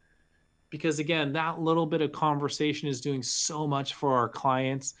was. Because again, that little bit of conversation is doing so much for our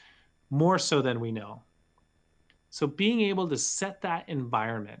clients, more so than we know. So being able to set that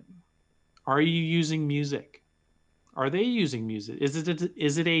environment. Are you using music? Are they using music?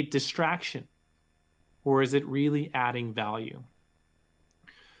 Is it a distraction? Or is it really adding value?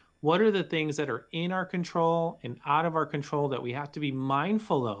 What are the things that are in our control and out of our control that we have to be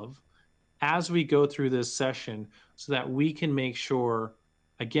mindful of as we go through this session so that we can make sure,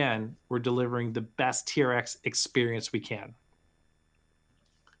 again, we're delivering the best TRX experience we can?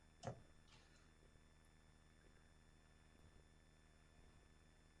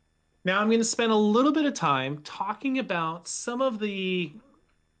 Now I'm going to spend a little bit of time talking about some of the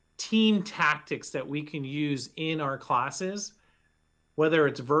team tactics that we can use in our classes, whether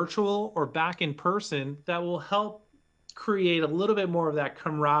it's virtual or back in person, that will help create a little bit more of that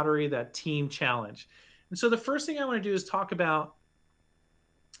camaraderie, that team challenge. And so the first thing I want to do is talk about,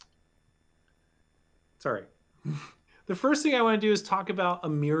 the first thing I want to do is talk about a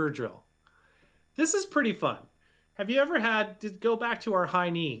mirror drill. This is pretty fun. Have you ever had to go back to our high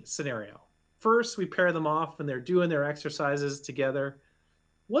knee scenario? First, we pair them off and they're doing their exercises together.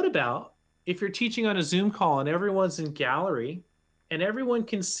 What about if you're teaching on a Zoom call and everyone's in gallery and everyone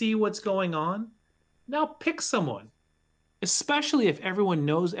can see what's going on? Now pick someone, especially if everyone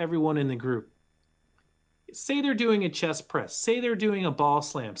knows everyone in the group. Say they're doing a chest press, say they're doing a ball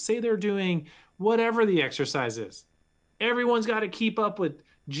slam, say they're doing whatever the exercise is. Everyone's got to keep up with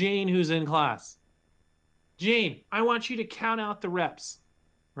Jane, who's in class. Jane, I want you to count out the reps,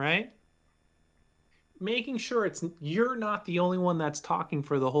 right? Making sure you're not the only one that's talking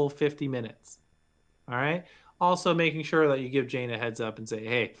for the whole 50 minutes. All right. Also making sure that you give Jane a heads up and say,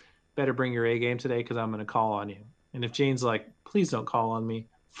 hey, better bring your A game today because I'm going to call on you. And if Jane's like, please don't call on me,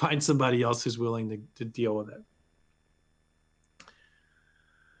 find somebody else who's willing to deal with it.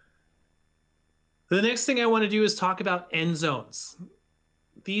 The next thing I want to do is talk about end zones.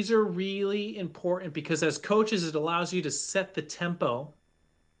 These are really important because as coaches, it allows you to set the tempo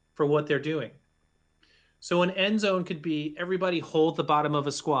for what they're doing. So an end zone could be everybody hold the bottom of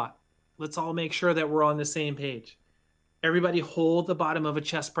a squat. Let's all make sure that we're on the same page. Everybody hold the bottom of a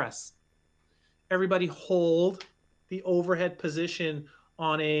chest press. Everybody hold the overhead position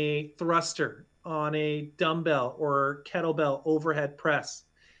on a thruster, on a dumbbell or kettlebell overhead press.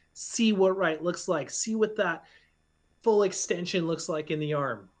 See what right looks like. See what that full extension looks like in the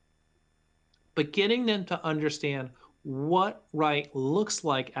arm. But getting them to understand what right looks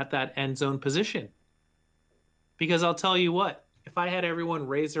like at that end zone position. Because I'll tell you what, if I had everyone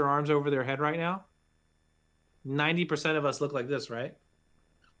raise their arms over their head right now, 90% of us look like this, right?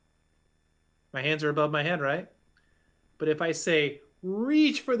 My hands are above my head, right? But if I say,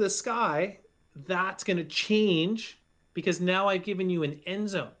 reach for the sky, that's going to change because now I've given you an end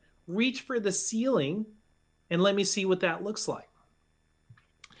zone. Reach for the ceiling and let me see what that looks like.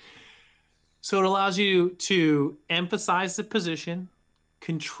 So it allows you to emphasize the position,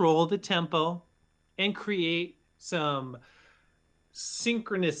 control the tempo, and create some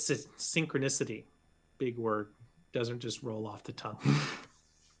synchronicity. Big word. Doesn't just roll off the tongue.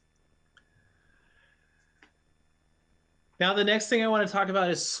 Now, the next thing I want to talk about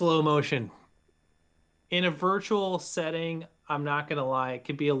is slow motion. In a virtual setting, I'm not going to lie, it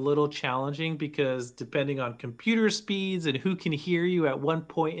can be a little challenging because depending on computer speeds and who can hear you at one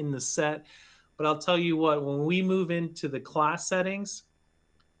point in the set. But I'll tell you what, when we move into the class settings,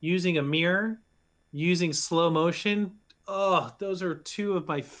 using a mirror, using slow motion, oh, those are two of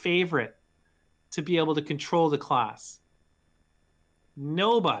my favorite to be able to control the class.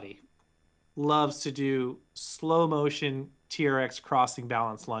 Nobody loves to do slow motion TRX crossing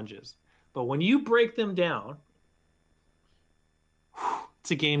balance lunges. But when you break them down,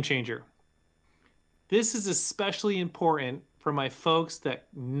 it's a game changer. This is especially important for my folks that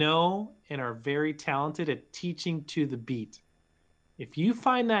know and are very talented at teaching to the beat. If you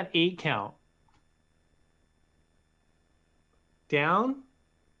find that 8 count down,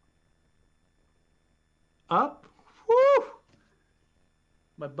 up, whoo,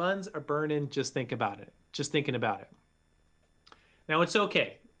 my buns are burning just thinking about it. Now, it's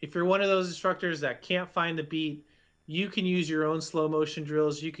okay. If you're one of those instructors that can't find the beat, you can use your own slow motion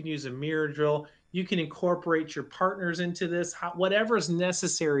drills. You can use a mirror drill. You can incorporate your partners into this, whatever is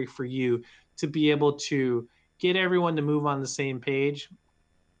necessary for you to be able to get everyone to move on the same page.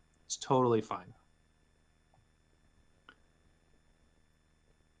 It's totally fine.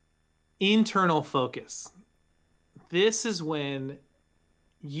 Internal focus. This is when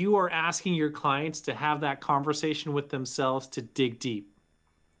you are asking your clients to have that conversation with themselves to dig deep.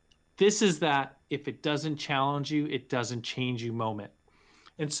 This is that if it doesn't challenge you, it doesn't change you moment.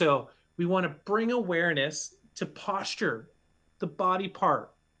 And so we want to bring awareness to posture, the body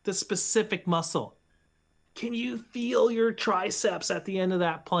part, the specific muscle. Can you feel your triceps at the end of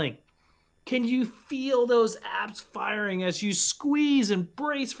that plank? Can you feel those abs firing as you squeeze and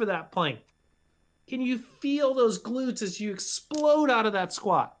brace for that plank? Can you feel those glutes as you explode out of that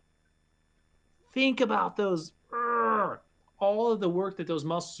squat? Think about those, all of the work that those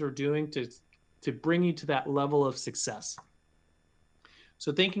muscles are doing to bring you to that level of success.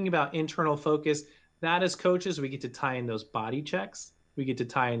 So thinking about internal focus, that as coaches, we get to tie in those body checks, we get to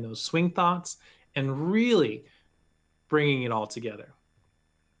tie in those swing thoughts, and really bringing it all together.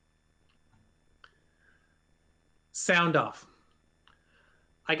 Sound off.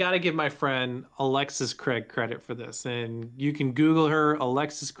 I got to give my friend Alexis Craig credit for this, and you can Google her,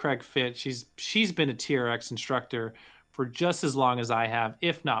 Alexis Craig Fit. She's been a TRX instructor for just as long as I have,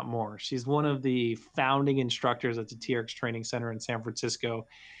 if not more. She's one of the founding instructors at the TRX Training Center in San Francisco.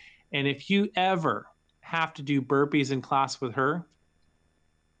 And if you ever have to do burpees in class with her,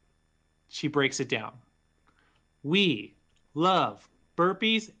 she breaks it down. We love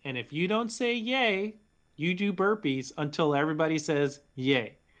burpees, and if you don't say yay, you do burpees until everybody says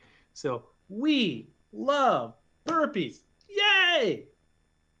yay. So we love burpees, yay!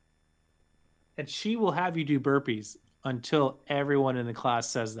 And she will have you do burpees until everyone in the class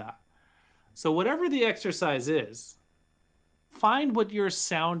says that. So whatever the exercise is, find what your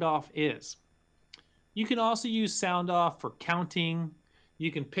sound off is. You can also use sound off for counting.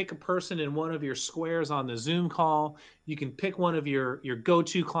 You can pick a person in one of your squares on the Zoom call. You can pick one of your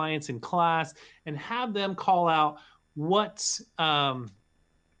go-to clients in class and have them call out what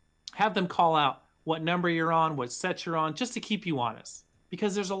number you're on, what set you're on, just to keep you honest.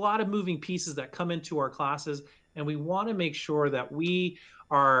 Because there's a lot of moving pieces that come into our classes, and we want to make sure that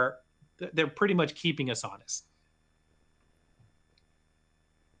they're pretty much keeping us honest.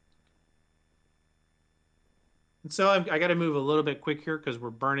 And so I got to move a little bit quick here because we're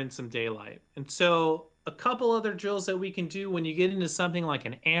burning some daylight. And so a couple other drills that we can do when you get into something like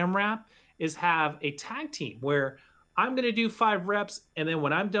an AMRAP is have a tag team where I'm going to do 5 reps, and then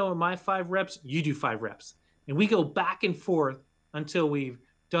when I'm done with my 5 reps, you do 5 reps. And we go back and forth until we've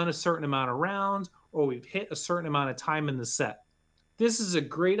done a certain amount of rounds or we've hit a certain amount of time in the set. This is a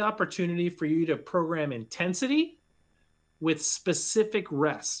great opportunity for you to program intensity with specific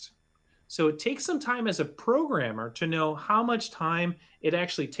rest. So it takes some time as a programmer to know how much time it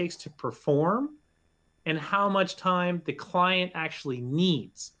actually takes to perform and how much time the client actually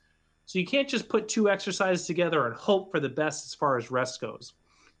needs. So you can't just put 2 exercises together and hope for the best as far as rest goes.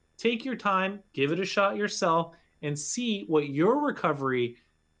 Take your time, give it a shot yourself, and see what your recovery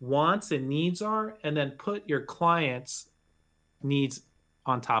wants and needs are, and then put your client's needs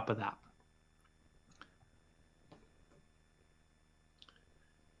on top of that.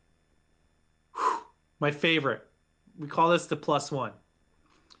 My favorite, we call this the +1.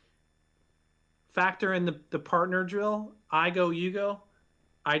 Factor in the partner drill. I go, you go.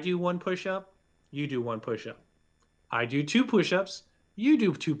 I do one push-up, you do one push-up. I do two push-ups, you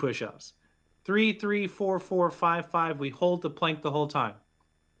do two push-ups. 3, 3, 4, 4, 5, 5. We hold the plank the whole time,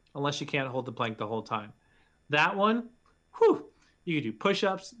 unless you can't hold the plank the whole time. That one, whew, you can do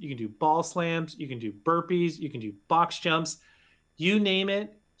push-ups, you can do ball slams, you can do burpees, you can do box jumps. You name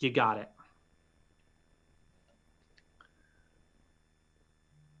it, you got it.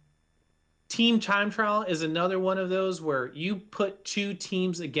 Team time trial is another one of those where you put two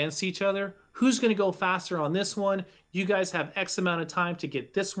teams against each other. Who's going to go faster on this one? You guys have X amount of time to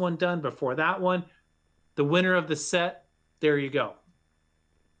get this one done before that one. The winner of the set, there you go.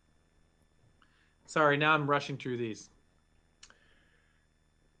 Sorry, now I'm rushing through these.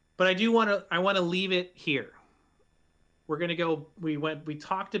 But I want to leave it here. We're going to go, we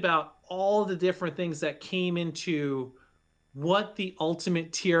talked about all the different things that came into what the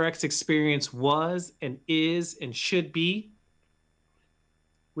ultimate TRX experience was and is and should be.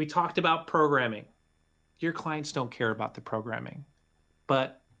 We talked about programming. Your clients don't care about the programming,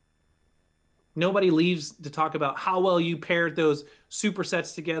 but nobody leaves to talk about how well you paired those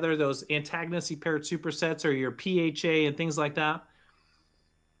supersets together, those antagonistic paired supersets, or your PHA and things like that.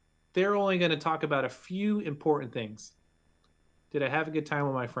 They're only going to talk about a few important things. Did I have a good time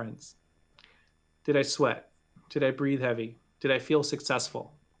with my friends? Did I sweat? Did I breathe heavy? Did I feel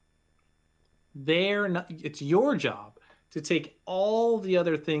successful? It's your job to take all the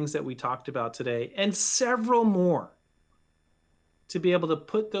other things that we talked about today and several more to be able to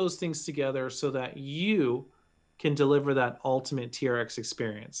put those things together so that you can deliver that ultimate TRX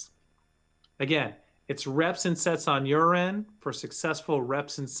experience. Again, it's reps and sets on your end for successful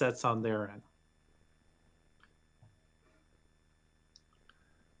reps and sets on their end.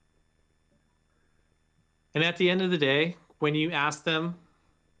 And at the end of the day, when you ask them,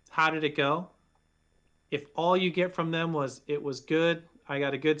 how did it go? If all you get from them was, it was good, I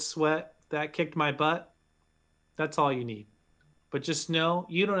got a good sweat, that kicked my butt, that's all you need. But just know,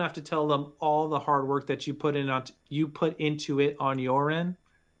 you don't have to tell them all the hard work that you put into it on your end,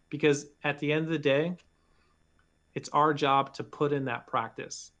 because at the end of the day, it's our job to put in that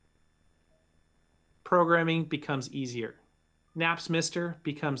practice. Programming becomes easier. Naps Mister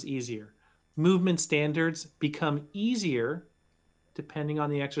becomes easier. Movement standards become easier depending on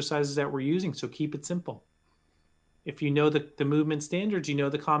the exercises that we're using. So keep it simple. If you know the movement standards, you know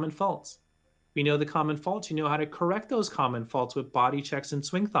the common faults. If you know the common faults, you know how to correct those common faults with body checks and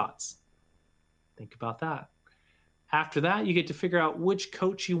swing thoughts. Think about that. After that, you get to figure out which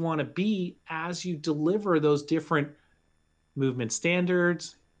coach you want to be as you deliver those different movement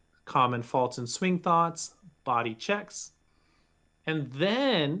standards, common faults and swing thoughts, body checks. And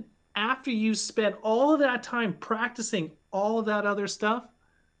then after you spend all of that time practicing all of that other stuff,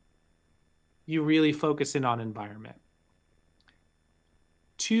 you really focus in on environment.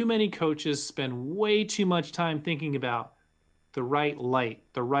 Too many coaches spend way too much time thinking about the right light,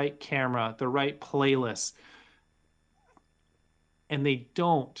 the right camera, the right playlist, and they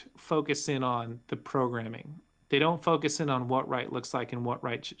don't focus in on the programming. They don't focus in on what right looks like and what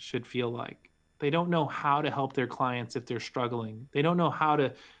right should feel like. They don't know how to help their clients if they're struggling. They don't know how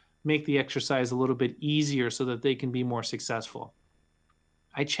to make the exercise a little bit easier so that they can be more successful.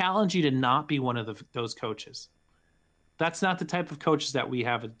 I challenge you to not be one of those coaches. That's not the type of coaches that we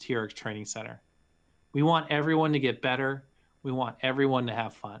have at the TRX Training Center. We want everyone to get better. We want everyone to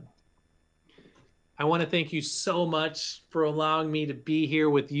have fun. I want to thank you so much for allowing me to be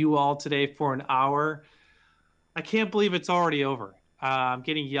here with you all today for an hour. I can't believe it's already over. I'm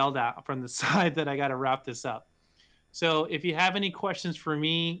getting yelled at from the side that I got to wrap this up. So if you have any questions for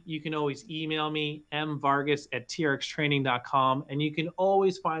me, you can always email me, mvargas@trxtraining.com. And you can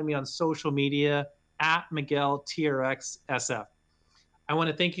always find me on social media at MiguelTRXSF. I want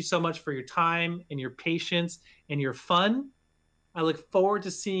to thank you so much for your time and your patience and your fun. I look forward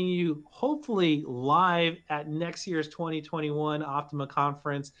to seeing you hopefully live at next year's 2021 Optima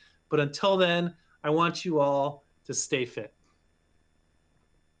Conference. But until then, I want you all to stay fit.